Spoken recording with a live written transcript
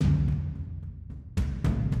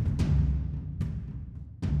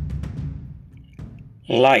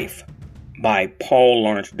Life by Paul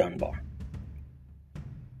Laurence Dunbar.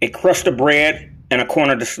 A crust of bread and a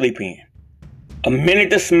corner to sleep in. A minute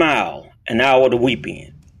to smile, an hour to weep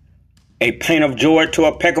in. A pint of joy to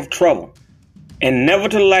a peck of trouble. And never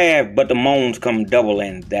to laugh, but the moans come double,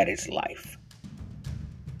 and that is life.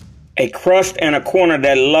 A crust and a corner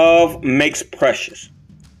that love makes precious.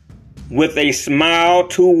 With a smile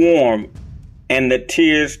too warm and the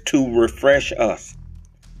tears to refresh us.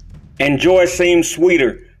 And joy seems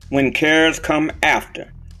sweeter when cares come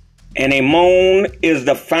after. And a moan is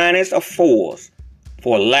the finest of fours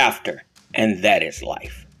for laughter, and that is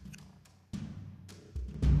life.